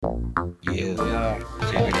Yeah, we are.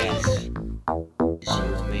 Check it out. It's you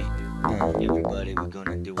and me. Everybody, we're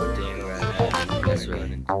gonna do a thing right now. That's right.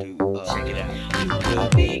 Check it out. You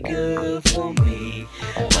could be good for me,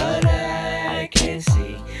 but I can't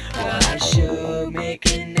see why I should make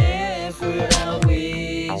an effort.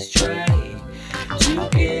 Always trying to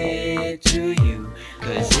get to you.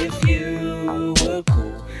 Cause if you were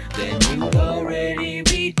cool, then you'd already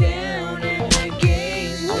be down in the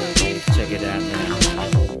game. Check it out now.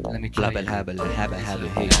 Let me try it.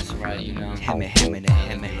 That's right, you know.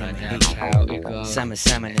 That's how it goes. Simon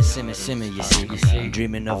and Simon, you see. I'm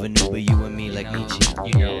dreaming of an Uber, you and me like Nietzsche.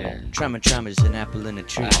 You know. Trama's an apple in a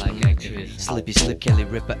tree. I like actress. Slippy Slip Kelly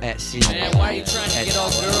Ripper at sea. Man, why are you trying to get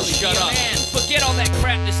all girly? Shut up. Man, forget all that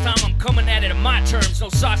crap this time. I'm coming at it on my terms. No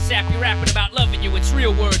sauce sappy rapping about loving you. It's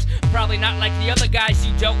real words. I'm probably not like the other guys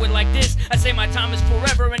you dealt with like this. I say my time is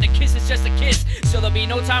forever and a kiss is just a kiss. So there'll be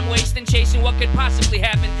no time wasting chasing what could possibly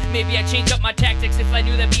happen. Maybe I change up my tactics if I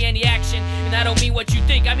knew there'd be any action. And I don't mean what you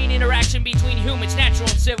think. I mean interaction between humans, natural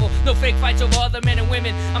and civil. No fake fights over other men and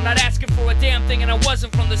women. I'm not asking for a damn thing and I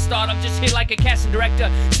wasn't from the start. I'm just here like a casting director.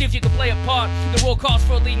 See if you can play a part. The role calls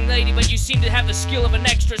for a leading lady, but you seem to have the skill of an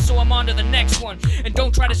extra. So I'm on to the next one. And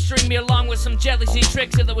don't try to string me along with some jealousy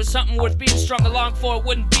tricks. If there was something worth being strung along for, it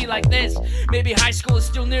wouldn't be like this. Maybe high school is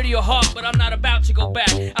still near to your heart, but I'm not about to go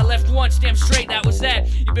back. I left once, damn straight, that was that.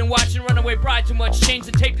 You've been watching Runaway Bride too much. Change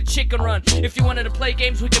the tape to Chicken Run. If you wanted to play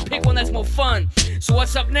games, we could pick one that's more fun. So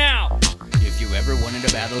what's up now? If you ever wanted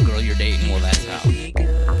to battle a girl you're dating, well, that's how.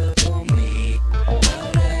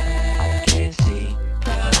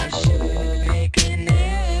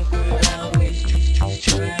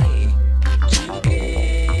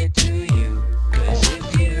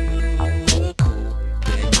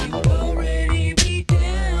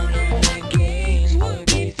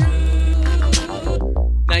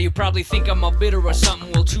 You probably think I'm all bitter or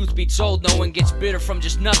something. Well, truth be told, no one gets bitter from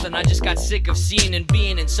just nothing. I just got sick of seeing and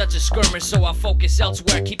being in such a skirmish, so I'll focus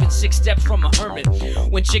elsewhere, keeping 6 steps from a hermit.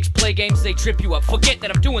 When chicks play games, they trip you up. Forget that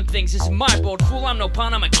I'm doing things, this is my board. Fool, I'm no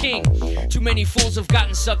pawn, I'm a king. Too many fools have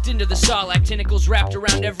gotten sucked into the sarlacc. Tentacles wrapped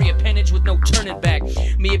around every appendage with no turning back.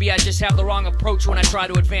 Maybe I just have the wrong approach when I try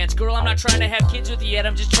to advance. Girl, I'm not trying to have kids with you yet,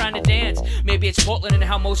 I'm just trying to dance. Maybe it's Portland and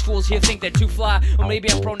how most fools here think they're too fly. Or maybe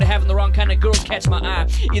I'm prone to having the wrong kind of girls catch my eye.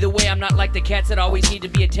 Either way, I'm not like the cats that always need to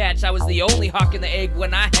be attached. I was the only hawk in the egg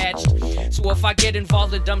when I hatched. So if I get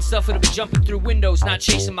involved in dumb stuff, it'll be jumping through windows, not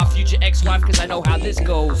chasing my future ex-wife, cause I know how this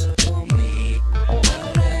goes.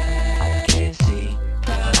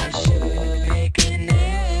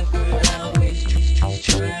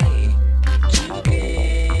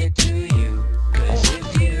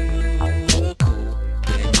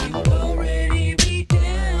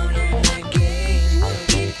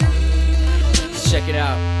 Check it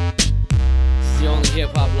out. It's the only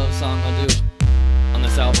hip-hop love song I'll do on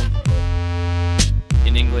this album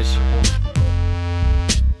in English.